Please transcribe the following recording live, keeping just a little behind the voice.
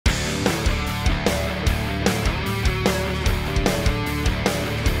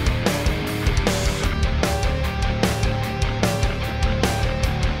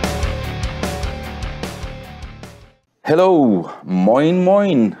Hello, moin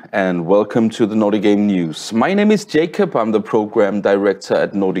moin, and welcome to the Nordic Game News. My name is Jacob, I'm the Program Director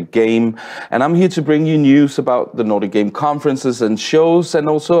at Nordic Game, and I'm here to bring you news about the Nordic Game conferences and shows, and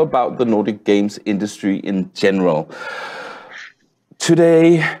also about the Nordic Games industry in general.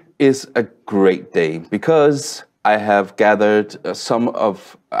 Today is a great day because I have gathered some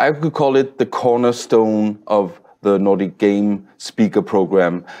of, I could call it the cornerstone of the Nordic Game speaker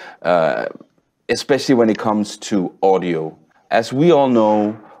program, especially when it comes to audio. As we all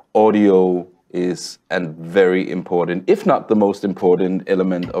know, audio is a very important, if not the most important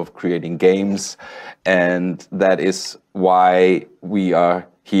element of creating games. And that is why we are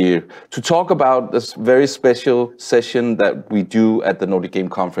here to talk about this very special session that we do at the Nordic Game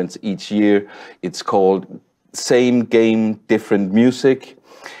Conference each year. It's called Same Game, Different Music.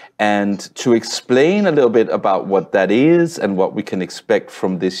 And to explain a little bit about what that is and what we can expect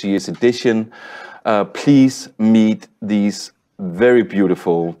from this year's edition, please meet these very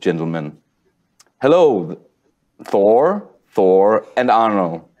beautiful gentlemen. Hello, Thor, and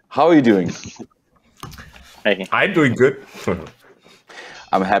Arnold. How are you doing? Hey. I'm doing good.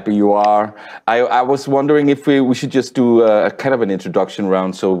 I'm happy you are. I was wondering if we should just do a kind of an introduction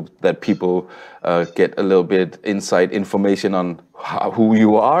round so that people get a little bit inside information on who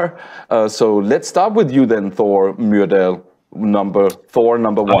you are. So let's start with you then, Thor Myrdal, number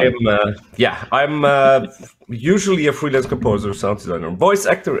one. I'm usually a freelance composer, sound designer, voice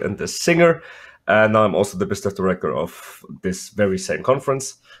actor, and a singer. And I'm also the business director of this very same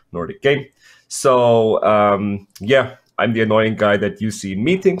conference, Nordic Game. So, I'm the annoying guy that you see in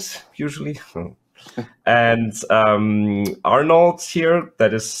meetings, usually. And Arnold here,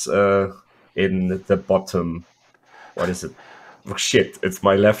 that is in the bottom. What is it? Oh, shit, it's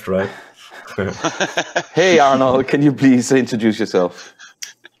my left, right? Hey, Arnold, can you please introduce yourself?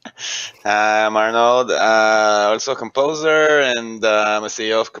 I'm Arnold, also a composer, and I'm a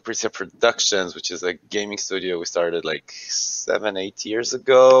CEO of Capricia Productions, which is a gaming studio we started like 7-8 years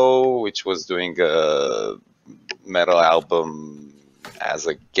ago, which was doing a metal album as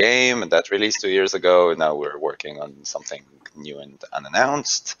a game, and that released 2 years ago. And now we're working on something new and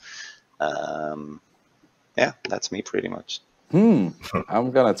unannounced. That's me pretty much.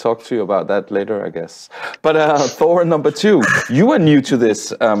 I'm gonna talk to you about that later, I guess. But Thor number two, you are new to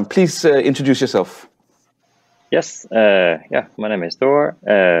this. Please introduce yourself. Yes, my name is Thor.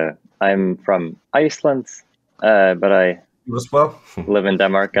 I'm from Iceland, but I You as well? live in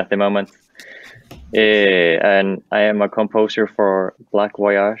Denmark at the moment. And I am a composer for Black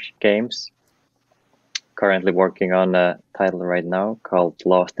Voyage games. Currently working on a title right now called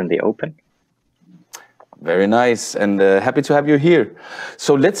Lost in the Open. Very nice, and happy to have you here.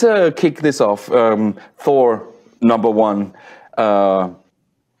 So let's kick this off. Thor number one,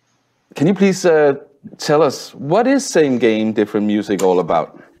 can you please tell us what is Same Game, Different Music all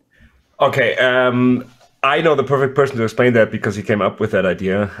about? Okay, I know the perfect person to explain that because he came up with that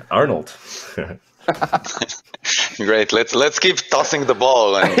idea, Arnold. Great. Let's keep tossing the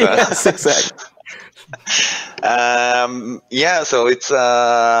ball. And, yes, exactly. So it's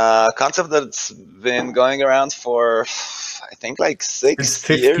a concept that's been going around for, I think, like 6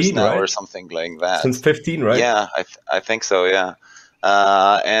 years now, right? Or something like that. Since 15, right? Yeah, I think so, yeah.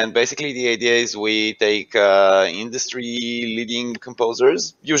 And basically the idea is we take industry-leading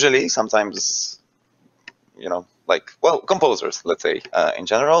composers, usually, sometimes, composers, let's say, in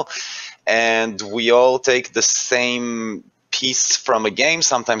general, and we all take the same piece from a game.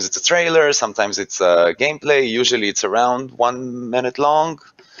 Sometimes it's a trailer, sometimes it's a gameplay. Usually it's around 1 minute long,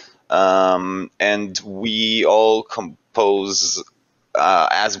 and we all compose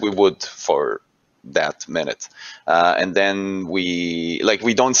as we would for that minute, and then we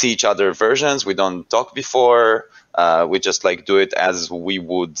don't see each other versions. We don't talk before. We just do it as we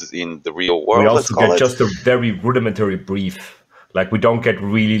would in the real world. We also get just a very rudimentary brief. We don't get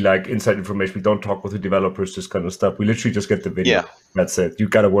really inside information. We don't talk with the developers, this kind of stuff. We literally just get the video. Yeah. That's it. You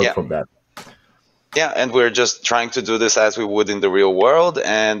got to work from that. Yeah, and we're just trying to do this as we would in the real world.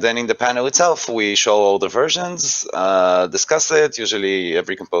 And then in the panel itself, we show all the versions, discuss it. Usually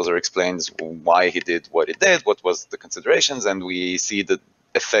every composer explains why he did what he did, what was the considerations, and we see the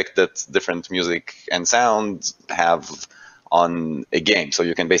effect that different music and sound have on a game. So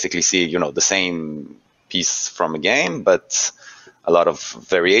you can basically see, the same piece from a game, but a lot of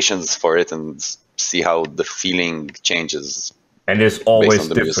variations for it, and see how the feeling changes. And there's always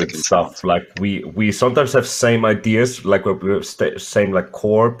different stuff. We sometimes have same ideas, we have same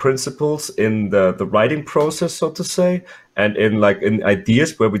core principles in the writing process, so to say, and in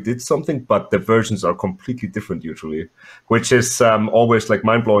ideas where we did something, but the versions are completely different usually, which is always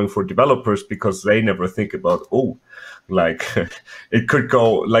mind blowing for developers because they never think about Like it could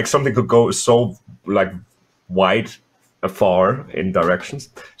go, like something could go so like wide afar in directions.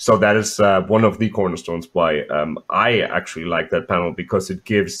 So that is one of the cornerstones why I actually like that panel, because it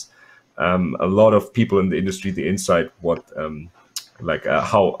gives a lot of people in the industry the insight what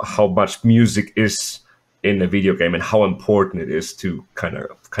how much music is in a video game and how important it is to kind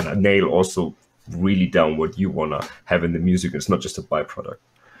of nail also really down what you want to have in the music. It's not just a byproduct.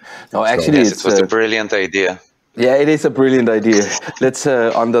 No, actually, yes, it was a brilliant idea. Yeah, it is a brilliant idea. Let's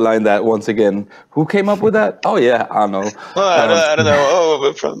underline that once again. Who came up with that? Oh, yeah, Arnold. Well, I don't know.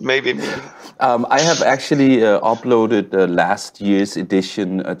 Oh, maybe me. I have actually uploaded last year's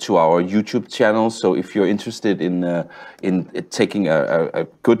edition to our YouTube channel. So if you're interested in taking a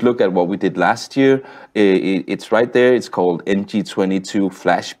good look at what we did last year, it's right there. It's called NG22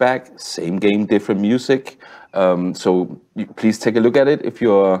 Flashback. Same game, different music. So please take a look at it if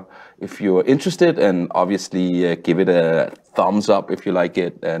you're interested, and obviously give it a thumbs up if you like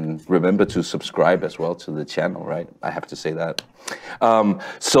it, and remember to subscribe as well to the channel, right? I have to say that.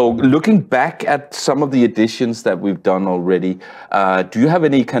 So looking back at some of the editions that we've done already, do you have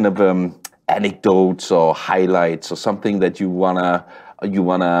any kind of anecdotes or highlights or something that you wanna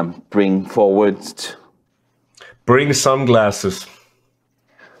bring forward? Bring sunglasses.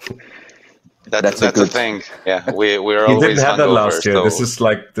 That's a thing. Yeah, we're He always didn't have that hungover, last year. so...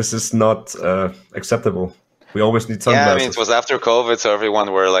 This is not acceptable. We always need sunglasses. Yeah, I mean, it was after COVID, so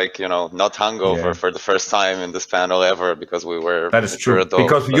everyone were like, not hungover for the first time in this panel ever, because we were... That is true, adults,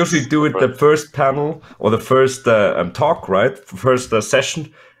 because we usually do it the first panel or the first talk, right? First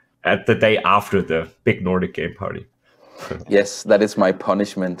session at the day after the big Nordic game party. Yes, that is my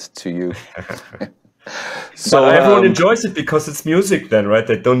punishment to you. So everyone enjoys it because it's music then, right?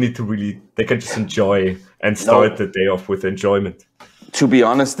 They don't need to they can just enjoy and start the day off with enjoyment. To be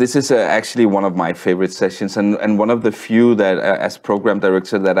honest, this is actually one of my favorite sessions, and one of the few that, as program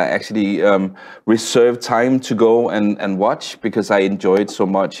director, that I actually reserve time to go and watch, because I enjoy it so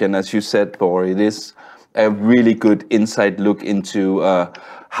much. And as you said, Thor, it is a really good inside look into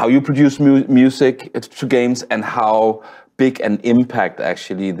how you produce music to games, and how big an impact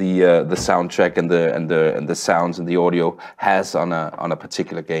actually the soundtrack and the sounds and the audio has on a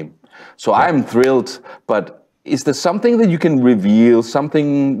particular game. So I'm thrilled, but is there something that you can reveal,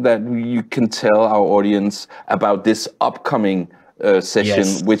 something that you can tell our audience about this upcoming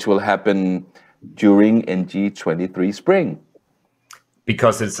session, which will happen during NG23 Spring?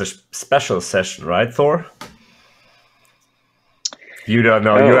 Because it's a special session, right, Thor? You don't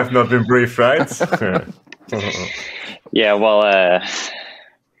know. You have not been briefed, right? Yeah,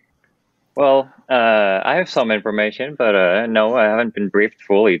 I have some information, but no, I haven't been briefed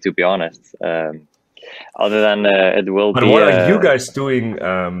fully, to be honest. Other than it will be... But what are you guys doing,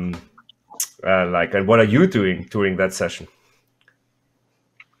 and what are you doing during that session?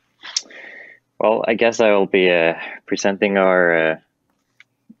 Well, I guess I will be presenting our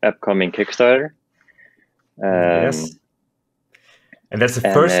upcoming Kickstarter. Yes. And that's the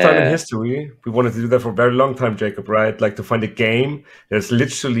first time in history. We wanted to do that for a very long time, Jacob, right? Like, to find a game that's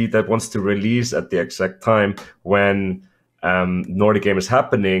literally that wants to release at the exact time when Nordic game is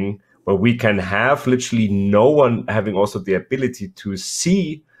happening, where we can have literally no one having also the ability to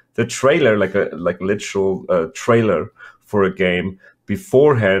see the trailer, like a literal trailer for a game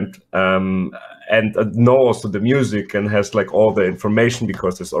beforehand, and know also the music, and has like all the information,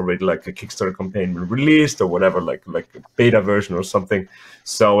 because there's already like a Kickstarter campaign released or whatever, like a beta version or something.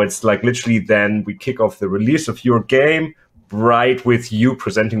 So it's like literally then we kick off the release of your game right with you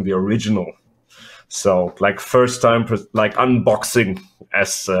presenting the original. So like first time like unboxing,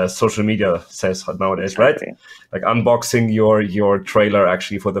 as social media says nowadays, right? Okay. Like unboxing your trailer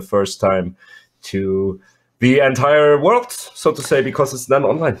actually for the first time to the entire world, so to say, because it's done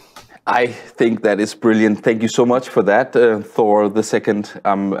online. I think that is brilliant. Thank you so much for that, Thor the Second.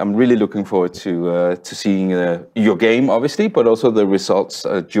 I'm really looking forward to seeing your game, obviously, but also the results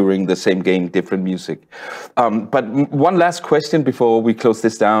during the same game, different music. But one last question before we close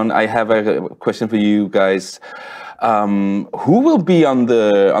this down. I have a question for you guys. Who will be on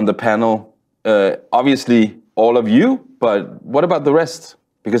the panel? Obviously, all of you, but what about the rest?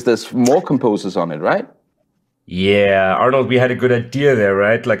 Because there's more composers on it, right? Yeah, Arnold, we had a good idea there,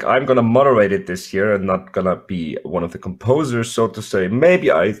 right? Like, I'm going to moderate it this year and not going to be one of the composers, so to say.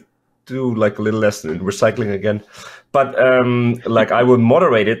 Maybe I do like a little lesson in recycling again. But like, I will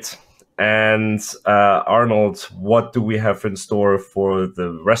moderate it. And Arnold, what do we have in store for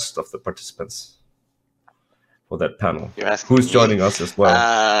the rest of the participants for that panel? Who's joining us as well?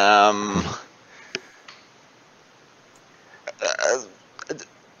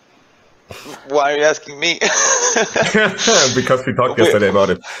 Why are you asking me? Because we talked yesterday about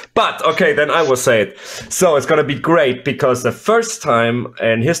it. But okay, then I will say it. So it's going to be great because the first time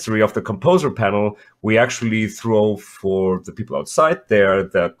in history of the composer panel, we actually throw for the people outside there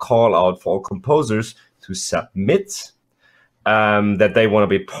the call out for all composers to submit that they want to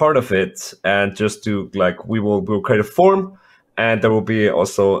be part of it, and just to like we'll create a form, and there will be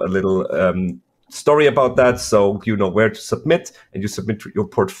also a little story about that, so you know where to submit, and you submit your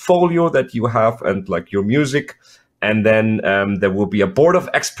portfolio that you have and like your music, and then there will be a board of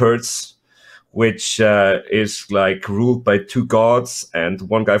experts which is like ruled by 2 gods and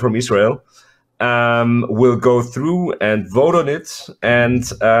 1 guy from Israel. Will go through and vote on it and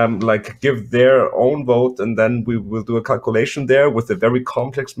like give their own vote, and then we will do a calculation there with a very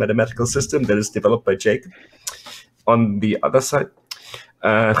complex mathematical system that is developed by Jake on the other side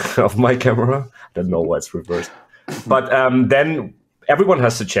of my camera. I don't know why it's reversed. But then everyone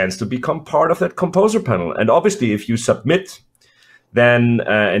has the chance to become part of that composer panel. And obviously, if you submit, then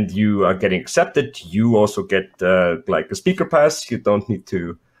and you are getting accepted, you also get like a speaker pass. You don't need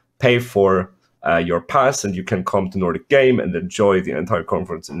to pay for your pass, and you can come to Nordic Game and enjoy the entire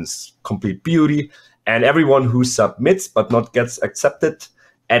conference in its complete beauty. And everyone who submits but not gets accepted,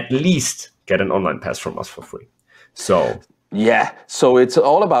 at least get an online pass from us for free. So yeah, so it's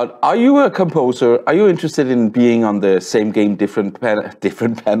all about, are you a composer? Are you interested in being on the same game, different panel,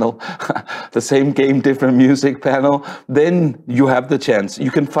 the same game, different music panel? Then you have the chance.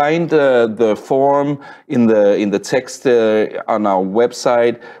 You can find the form in the text on our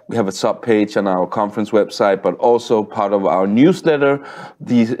website. We have a sub page on our conference website, but also part of our newsletter.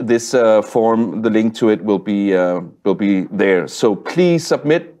 This form, the link to it will be there. So please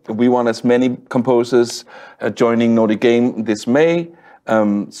submit. We want as many composers joining Nordic Game this May.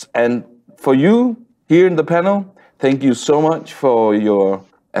 And for you here in the panel, thank you so much for your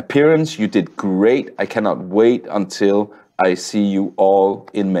appearance. You did great. I cannot wait until I see you all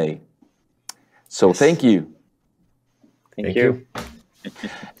in May. So yes. Thank you. Thank you.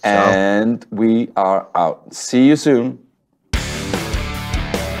 And we are out. See you soon.